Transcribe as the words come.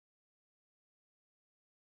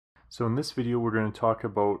So in this video, we're going to talk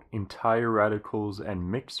about entire radicals and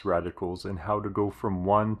mixed radicals and how to go from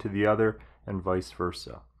one to the other and vice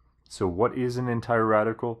versa. So what is an entire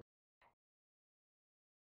radical?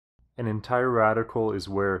 An entire radical is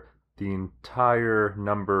where the entire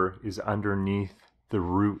number is underneath the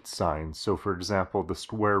root sign. So for example, the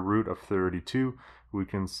square root of 32, we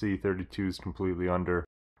can see 32 is completely under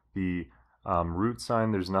the root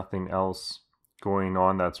sign. There's nothing else going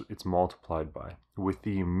on it's multiplied by. With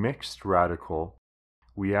the mixed radical,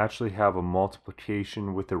 we actually have a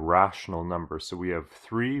multiplication with a rational number. So we have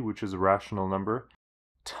 3, which is a rational number,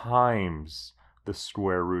 times the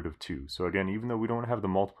square root of 2. So again, even though we don't have the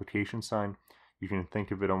multiplication sign, you can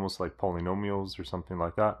think of it almost like polynomials or something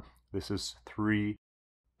like that. This is 3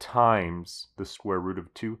 times the square root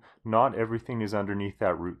of 2. Not everything is underneath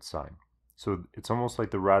that root sign. So it's almost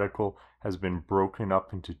like the radical has been broken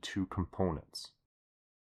up into 2 components.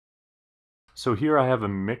 So here I have a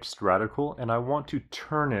mixed radical and I want to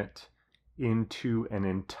turn it into an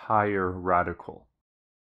entire radical.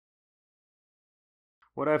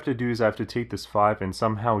 What I have to do is I have to take this 5 and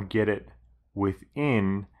somehow get it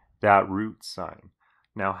within that root sign.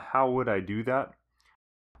 Now, how would I do that?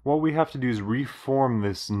 What we have to do is reform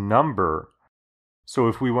this number. So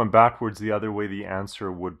if we went backwards the other way, the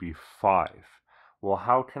answer would be 5. Well,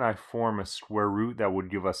 how can I form a square root that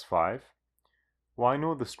would give us 5? Well, I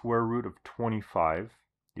know the square root of 25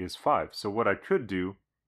 is 5. So what I could do,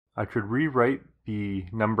 I could rewrite the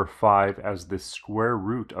number 5 as the square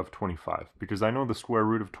root of 25, because I know the square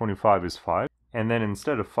root of 25 is 5. And then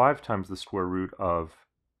instead of 5 times the square root of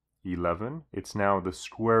 11, it's now the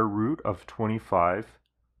square root of 25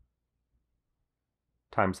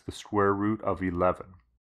 times the square root of 11.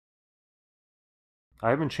 I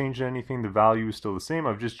haven't changed anything, the value is still the same,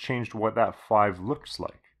 I've just changed what that 5 looks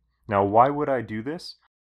like. Now, why would I do this?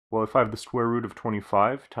 Well, if I have the square root of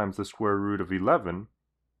 25 times the square root of 11,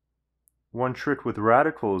 one trick with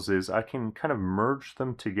radicals is I can kind of merge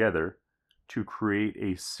them together to create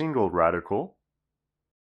a single radical.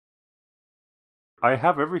 I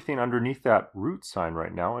have everything underneath that root sign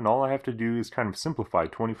right now, and all I have to do is kind of simplify.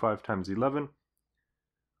 25 times 11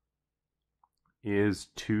 is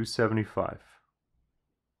 275.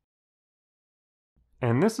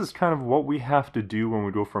 And this is kind of what we have to do when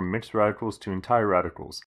we go from mixed radicals to entire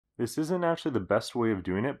radicals. This isn't actually the best way of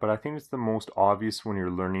doing it, but I think it's the most obvious when you're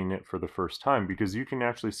learning it for the first time, because you can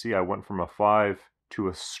actually see I went from a 5 to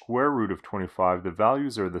a square root of 25. The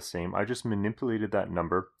values are the same. I just manipulated that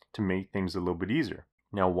number to make things a little bit easier.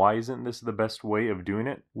 Now, why isn't this the best way of doing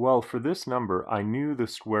it? Well, for this number, I knew the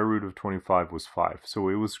square root of 25 was 5, so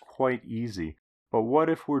it was quite easy. But what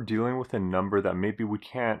if we're dealing with a number that maybe we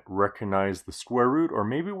can't recognize the square root, or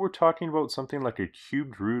maybe we're talking about something like a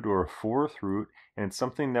cubed root or a fourth root, and it's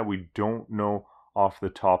something that we don't know off the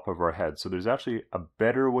top of our head. So there's actually a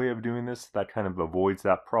better way of doing this that kind of avoids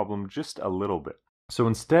that problem just a little bit. So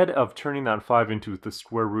instead of turning that 5 into the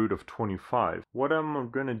square root of 25, what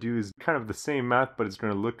I'm going to do is kind of the same math, but it's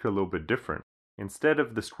going to look a little bit different. Instead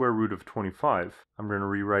of the square root of 25, I'm going to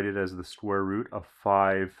rewrite it as the square root of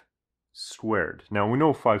 5 squared. Now we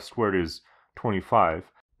know 5 squared is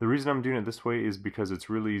 25. The reason I'm doing it this way is because it's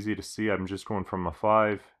really easy to see. I'm just going from a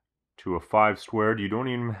 5 to a 5 squared. You don't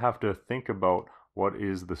even have to think about what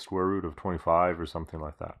is the square root of 25 or something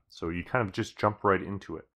like that. So you kind of just jump right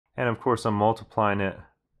into it. And of course I'm multiplying it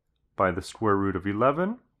by the square root of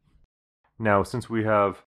 11. Now since we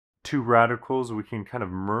have 2 radicals, we can kind of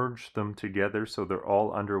merge them together so they're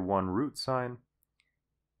all under one root sign.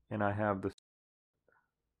 And I have the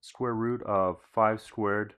square root of 5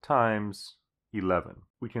 squared times 11.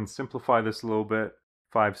 We can simplify this a little bit.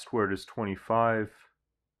 5 squared is 25.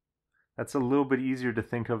 That's a little bit easier to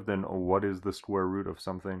think of than what is the square root of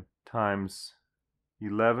something, times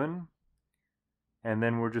 11. And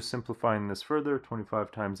then we're just simplifying this further.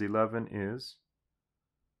 25 times 11 is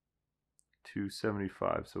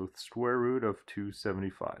 275. So the square root of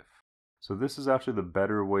 275. So this is actually the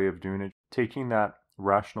better way of doing it, taking that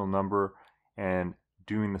rational number and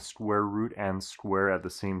doing the square root and square at the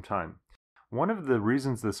same time. One of the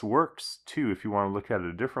reasons this works too, if you want to look at it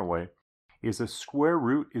a different way, is a square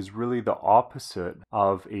root is really the opposite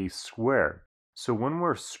of a square. So when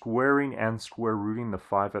we're squaring and square rooting the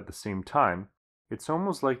 5 at the same time, it's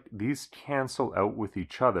almost like these cancel out with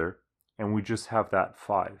each other and we just have that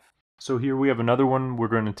 5. So here we have another one. We're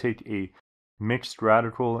going to take a mixed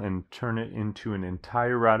radical and turn it into an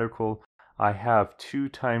entire radical. I have 2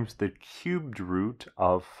 times the cubed root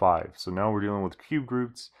of 5. So now we're dealing with cubed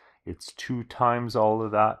roots. It's 2 times all of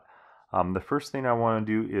that. The first thing I want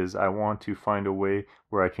to do is I want to find a way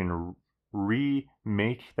where I can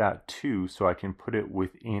remake that 2 so I can put it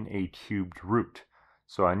within a cubed root.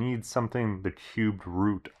 So I need something the cubed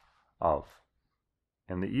root of.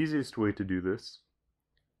 And the easiest way to do this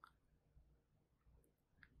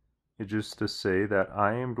is just to say that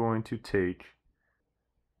I am going to take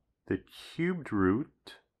the cubed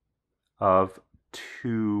root of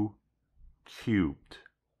 2 cubed.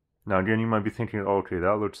 Now again, you might be thinking, okay,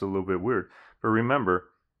 that looks a little bit weird. But remember,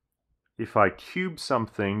 if I cube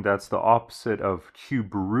something, that's the opposite of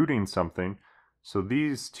cube rooting something. So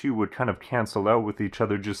these two would kind of cancel out with each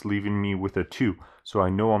other, just leaving me with a 2. So I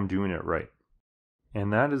know I'm doing it right.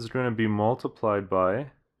 And that is going to be multiplied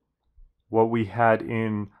by what we had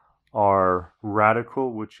in our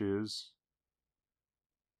radical, which is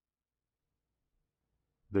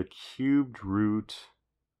the cubed root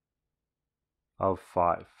of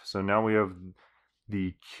 5. So now we have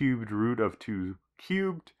the cubed root of 2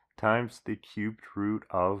 cubed times the cubed root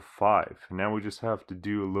of 5. Now we just have to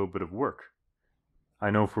do a little bit of work. I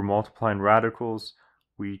know for multiplying radicals,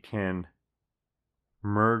 we can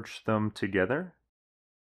merge them together.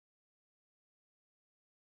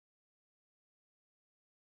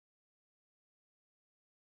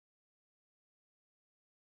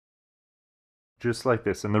 Just like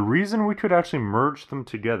this. And the reason we could actually merge them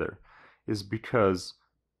together is because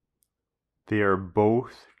they are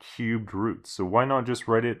both cubed roots. So why not just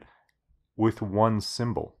write it with one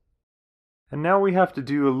symbol? And now we have to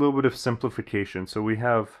do a little bit of simplification. So we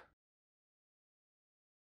have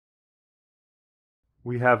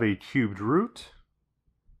a cubed root,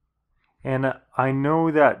 and I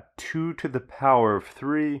know that 2 to the power of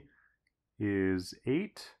 3 is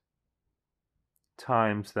 8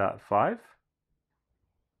 times that 5.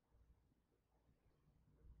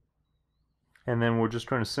 And then we're just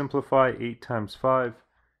trying to simplify. 8 times 5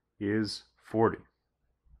 is 40.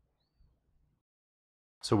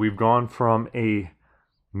 So we've gone from a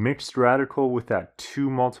mixed radical with that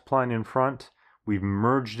 2 multiplying in front. We've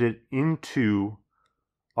merged it into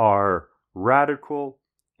our radical,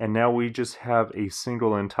 and now we just have a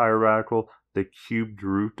single entire radical, the cubed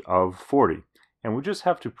root of 40. And we just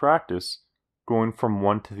have to practice going from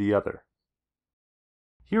one to the other.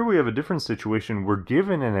 Here we have a different situation. We're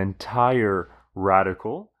given an entire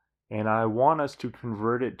radical, and I want us to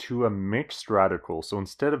convert it to a mixed radical. So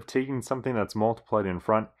instead of taking something that's multiplied in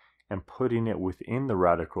front and putting it within the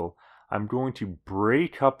radical, I'm going to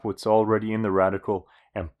break up what's already in the radical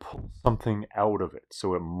and pull something out of it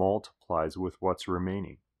so it multiplies with what's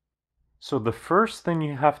remaining. So the first thing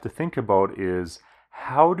you have to think about is,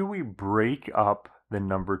 how do we break up the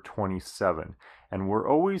number 27? And we're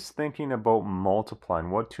always thinking about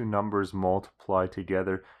multiplying. What two numbers multiply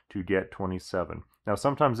together to get 27? Now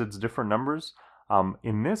sometimes it's different numbers.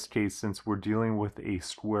 In this case, since we're dealing with a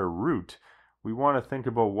square root, we want to think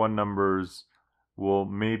about what numbers will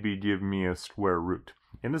maybe give me a square root.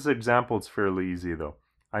 In this example, it's fairly easy though.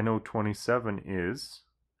 I know 27 is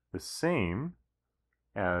the same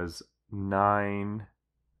as 9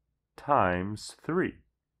 times 3.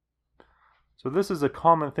 So this is a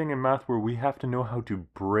common thing in math where we have to know how to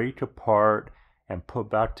break apart and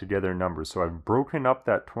put back together numbers. So I've broken up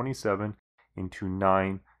that 27 into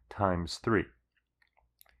 9 times 3.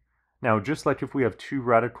 Now, just like if we have two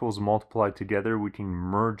radicals multiplied together, we can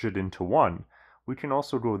merge it into one. We can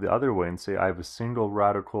also go the other way and say I have a single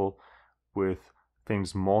radical with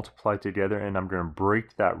things multiplied together, and I'm going to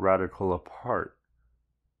break that radical apart.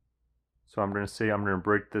 So I'm going to say I'm going to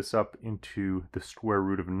break this up into the square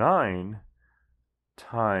root of 9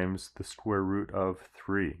 times the square root of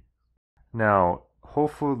 3. Now,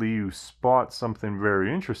 hopefully you spot something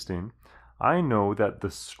very interesting. I know that the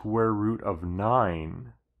square root of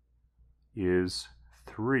 9 is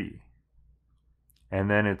 3. And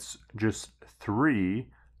then it's just 3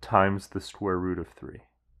 times the square root of 3.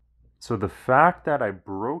 So the fact that I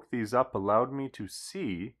broke these up allowed me to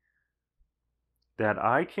see that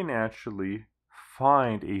I can actually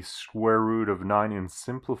find a square root of 9 and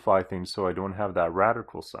simplify things so I don't have that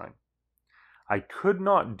radical sign. I could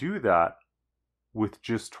not do that with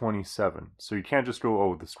just 27. So you can't just go,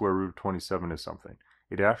 oh, the square root of 27 is something.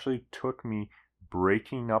 It actually took me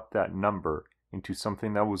breaking up that number into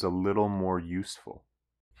something that was a little more useful.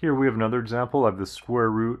 Here we have another example of the square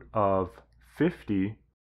root of 50.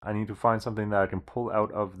 I need to find something that I can pull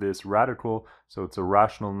out of this radical, so it's a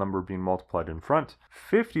rational number being multiplied in front.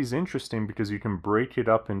 50 is interesting because you can break it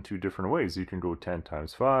up into different ways. You can go 10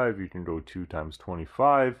 times 5, you can go 2 times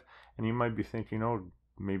 25, and you might be thinking, oh,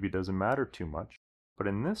 maybe it doesn't matter too much. But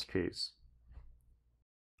in this case,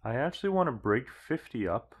 I actually want to break 50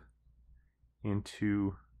 up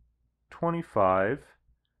into 25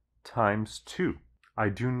 times 2. I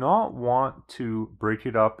do not want to break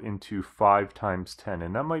it up into 5 times 10,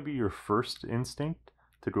 and that might be your first instinct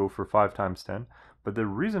to go for 5 times 10, but the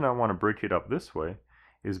reason I want to break it up this way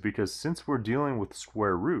is because since we're dealing with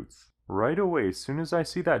square roots, right away, as soon as I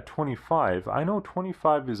see that 25, I know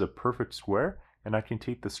 25 is a perfect square, and I can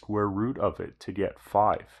take the square root of it to get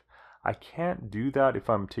 5. I can't do that if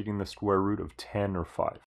I'm taking the square root of 10 or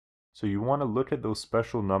 5. So you want to look at those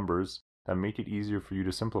special numbers that make it easier for you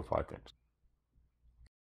to simplify things.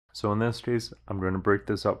 So in this case, I'm going to break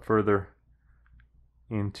this up further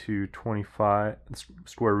into 25,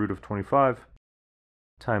 square root of 25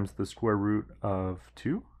 times the square root of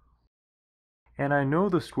 2. And I know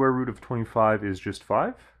the square root of 25 is just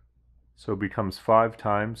 5, so it becomes 5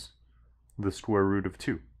 times the square root of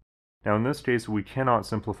 2. Now in this case, we cannot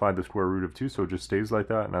simplify the square root of 2, so it just stays like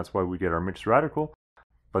that, and that's why we get our mixed radical.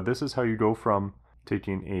 But this is how you go from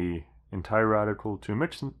taking a entire radical to a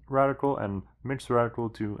mixed radical and mixed radical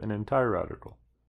to an entire radical.